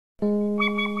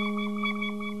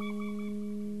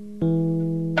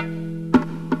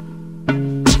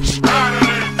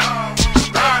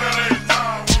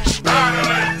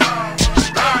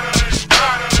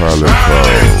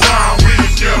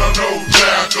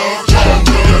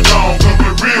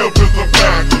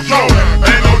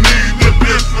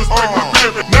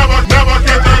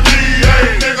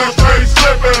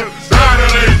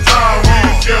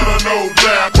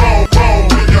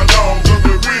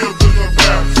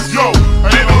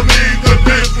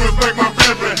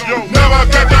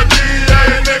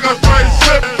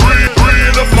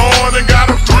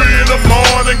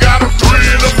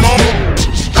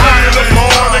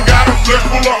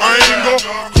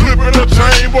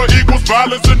chamber equals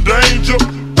violence and danger.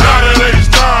 Nowadays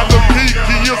time, the key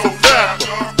is a factor.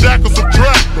 Jack a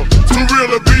subtractor, too real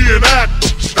to be an actor.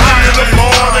 3 in the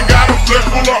morning, got a flesh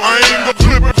full of anger.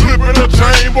 Flipping a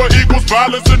chamber equals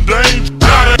violence and danger.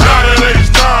 Nowadays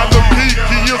time, the key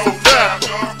is a factor.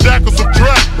 Jack a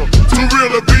subtractor, too real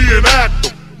to be an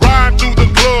actor. Riding through the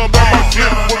club, on my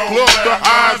clip with club, the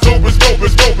eyes open,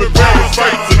 scoping,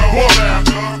 parasites and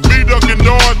bugs. Me ducking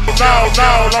doors, now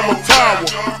I'm a tower.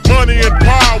 Money and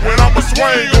power, and I'ma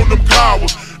swing on them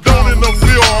cowards. Don't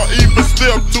interfere or even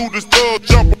step to this thug.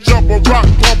 Jumper, rock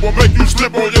pumper, make you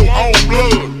slip on your own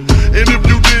blood. And if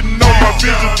you didn't know my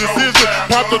vision decision,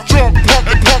 pop the trunk, pump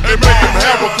and make him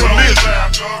have a collision.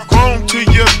 Chrome to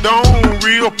your dome,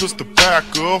 real pistol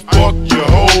backer. Fuck your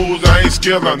hoes, I ain't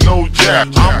scared of no jack.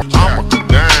 I'm a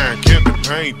canine, candy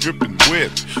paint dripping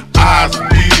wet. Eyes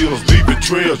and ears, leaving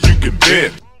trails you can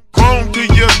bet. Chrome to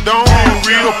your dome,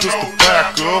 real pistol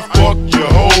backer. Fuck your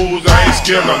hoes, I ain't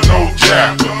scared of no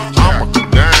jack. I'm a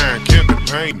canine, candy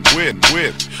paint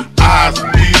wet. Eyes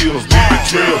and ears, leaving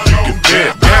trails you can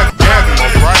bet. Got in my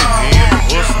right hand, I'm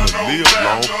hustling to live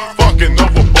long. Fucking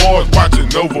over boys,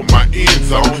 watching over my end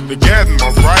zone. They got in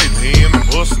my right hand, I'm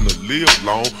hustling to live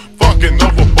long. Fucking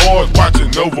over boys,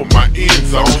 watching over my end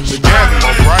zone. They got in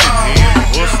my right hand,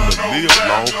 I'm hustling to live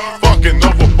long. Fucking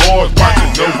over boys,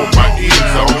 watching over my end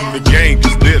zone. The gang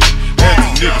is dead, had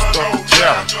these niggas stuck to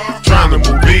challenge. Trying to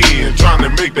move in, trying to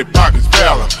make their pockets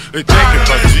valor. They thinking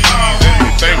about G's and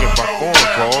they thinking about foreign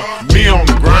cars. Me on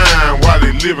the grind while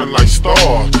they living like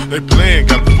stars. They playing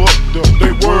got fucked up,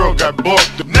 they world got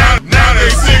bucked up. Now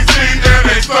they 16 and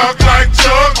they stuck like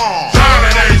Chuck.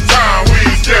 Nowadays time,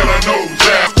 we ain't scared of no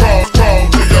jack. Crawl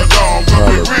to your dome, cause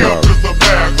we real just a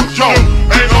bag. Yo,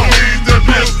 ain't no need to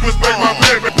disrespect my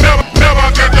baby. Never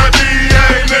get the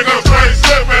DEA, nigga straight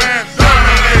slippin'.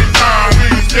 Nowadays time,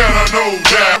 we ain't scared of no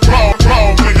jack. Crawl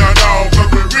to your dome, cause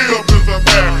we real just a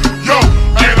bag. Yo,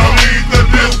 ain't no need to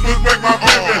disrespect my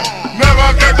baby. Never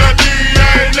get the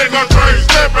DEA, nigga straight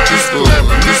slippin'.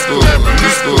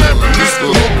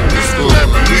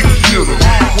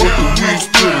 What the weed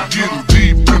still getting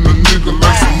deep in the nigga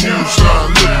like some moonshine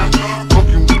liquor.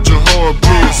 Fucking with your hard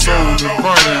blood, soul and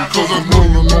brain. Cause I'm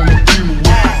rolling on the beamer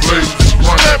with the blaze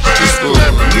right. It's the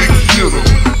big hitter.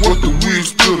 What the weed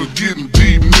still getting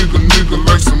deep, nigga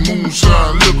like some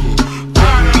moonshine liquor.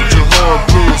 Fucking with your hard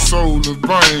blood, soul and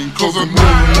brain. Cause I'm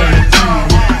rolling on the beamer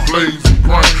with the blaze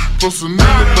right. Plus a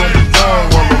nigga don't be wrong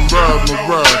while I'm riding a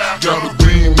ride. Got a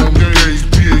beam on the gauge,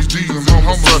 PhDs on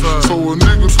my side. So a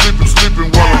nigga slipping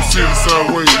while I'm sitting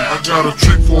sideways. I got a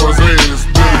trick for his ass,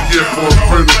 better yet for his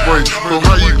credit way. So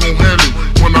how you gon' handle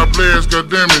it when I blast,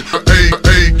 goddammit?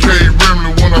 AK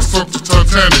Remlin when I sunk the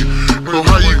Titanic. So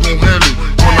how you gon' handle it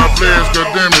when I blast,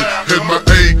 goddammit? Had my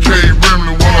AK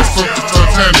Remlin when I sunk the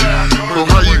Titanic. So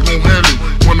how you gon' handle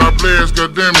it when I blast,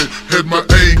 goddammit? Had my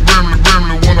AK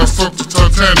Remlin when I sunk the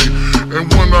Titanic. And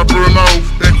when I burn off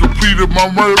and completed my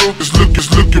murder, just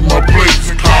look at my place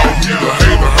and call me the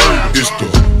hater herder. It's the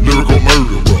lyrical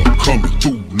murderer coming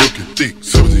through looking thick.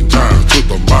 17 times to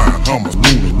the mind, I'm a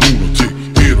lunatic.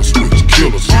 Hit a switch,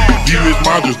 kill a switch. Give his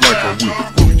mind just like a whip.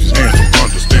 Put his hands to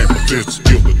understand, possess the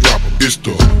skill to drop him. It's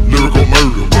the lyrical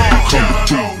murderer coming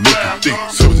through looking thick.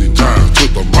 17 times to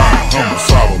the mind, I'm a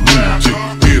solid lunatic.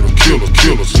 Hit a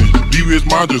killer switch. Give his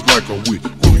mind just like a whip.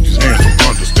 Put his hands to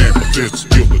understand, possess the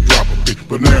skill to drop him.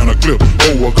 Banana clip,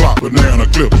 oh a Glock, banana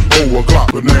clip, oh a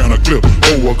Glock, banana clip,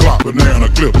 oh a Glock, banana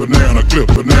clip, banana clip,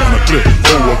 banana clip,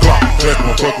 oh a Glock. That's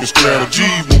my fucking strategy.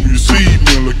 When you see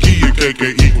me in the key,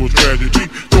 KK equals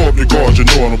tragedy. Throw up your guards, you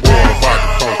know I'm about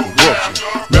to cause corruption.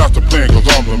 Master plan, cause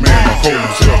I'm the man, my code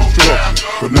is self-destruction.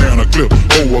 Banana clip,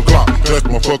 oh a Glock. That's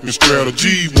my fucking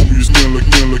strategy. When you see me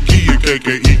in the key, KK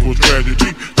equals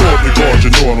tragedy. Throw up your guards,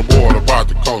 you know I'm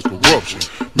about to cause corruption.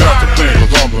 Master plan,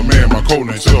 cause I'm the man, my code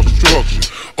ain't self-destruction.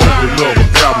 Open up an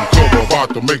album cover, about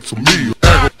to make some meals.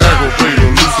 Aggravator,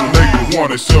 hallucinator,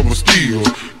 187 steals.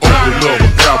 Open up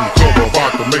an album cover,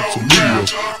 about to make some meals.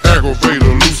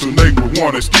 Aggravator, hallucinator,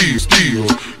 187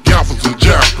 steals. Gaffers and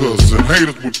jackers and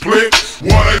haters with plex.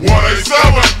 187,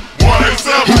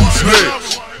 187. Who's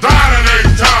next? 9 and 8.